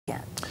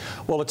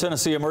Well, the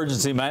Tennessee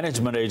Emergency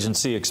Management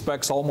Agency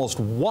expects almost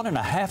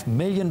 1.5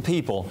 million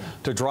people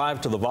to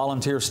drive to the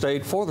volunteer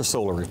state for the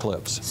solar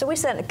eclipse. So we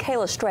sent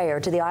Kayla Strayer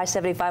to the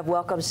I-75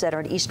 Welcome Center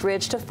in East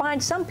Ridge to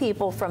find some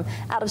people from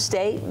out of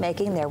state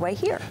making their way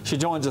here. She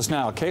joins us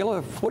now.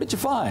 Kayla, what did you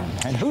find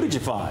and who did you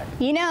find?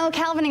 You know,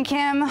 Calvin and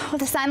Kim,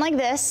 with a sign like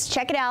this,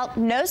 check it out.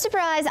 No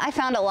surprise, I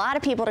found a lot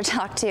of people to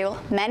talk to.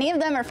 Many of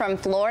them are from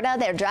Florida.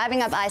 They're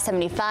driving up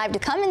I-75 to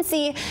come and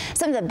see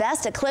some of the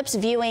best eclipse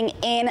viewing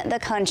in the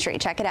country.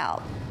 Check it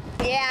out.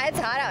 Yeah, it's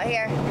hot out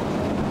here.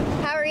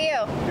 How are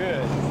you?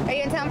 Good. Are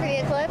you in town for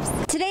the eclipse?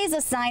 Today's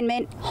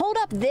assignment, hold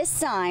up this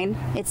sign.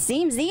 It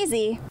seems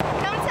easy.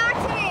 Come talk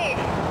to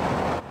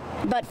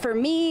me. But for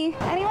me,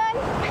 anyone?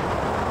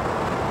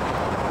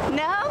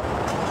 No?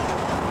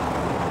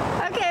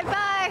 Okay,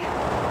 bye.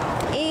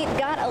 It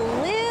got a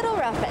little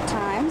rough at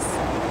times.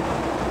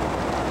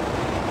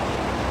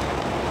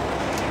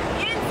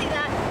 You didn't see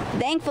that.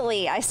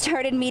 Thankfully, I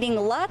started meeting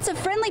lots of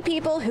friendly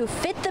people who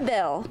fit the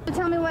bill.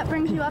 Tell me what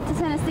brings you up to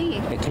Tennessee?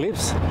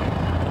 Eclipse.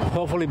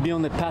 Hopefully be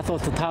on the path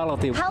of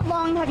totality. How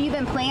long have you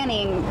been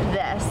planning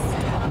this?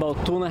 About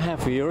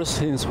 2.5 years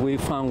since we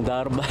found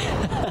out.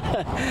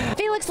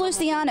 Felix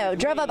Luciano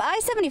drove up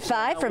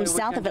I-75 from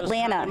south of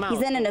Atlanta.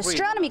 He's in an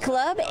astronomy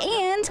club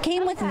and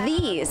came with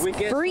these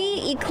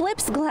free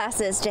eclipse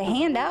glasses to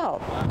hand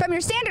out. From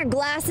your standard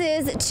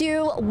glasses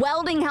to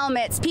welding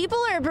helmets, people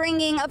are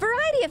bringing a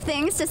variety of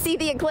things to see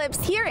the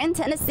eclipse here in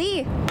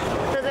Tennessee.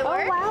 Does it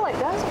work? Oh, wow, it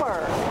does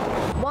work.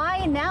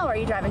 Why now are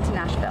you driving to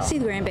Nashville? See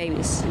the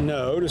grandbabies.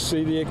 No, to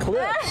see the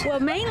eclipse.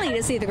 Well, mainly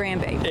to see the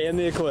grandbabies. And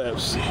the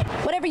eclipse.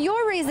 Whatever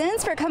your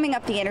reasons for coming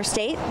up the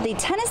interstate, the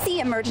Tennessee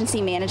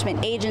Emergency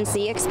Management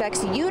Agency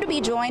expects you to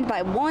be joined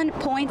by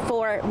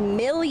 1.4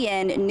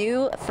 million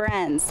new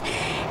friends.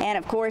 And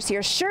of course,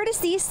 you're sure to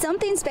see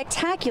something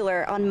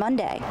spectacular on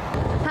Monday.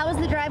 How was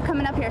the drive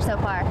coming up here so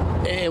far?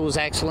 It was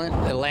excellent.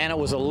 Atlanta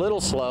was a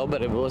little slow,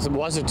 but it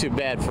wasn't too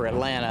bad for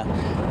Atlanta.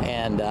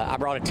 And I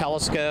brought a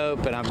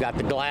telescope, and I've got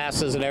the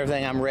glasses and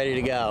everything. I'm ready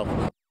to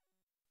go.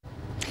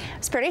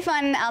 It's pretty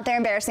fun out there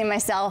embarrassing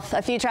myself.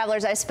 A few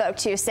travelers I spoke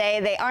to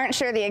say they aren't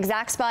sure the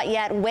exact spot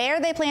yet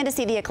where they plan to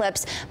see the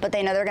eclipse, but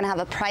they know they're going to have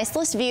a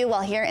priceless view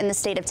while here in the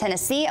state of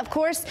Tennessee. Of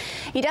course,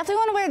 you definitely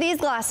want to wear these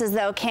glasses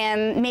though,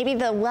 Kim. Maybe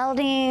the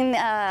welding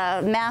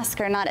masks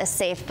are not as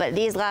safe, but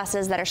these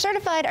glasses that are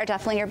certified are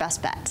definitely your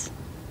best bet.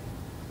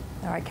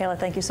 All right, Kayla,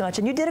 thank you so much.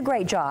 And you did a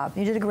great job.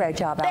 You did a great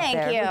job out there.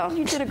 Thank you.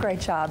 You did a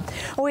great job.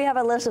 Well, we have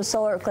a list of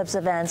solar eclipse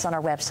events on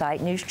our website,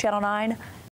 NewsChannel 9.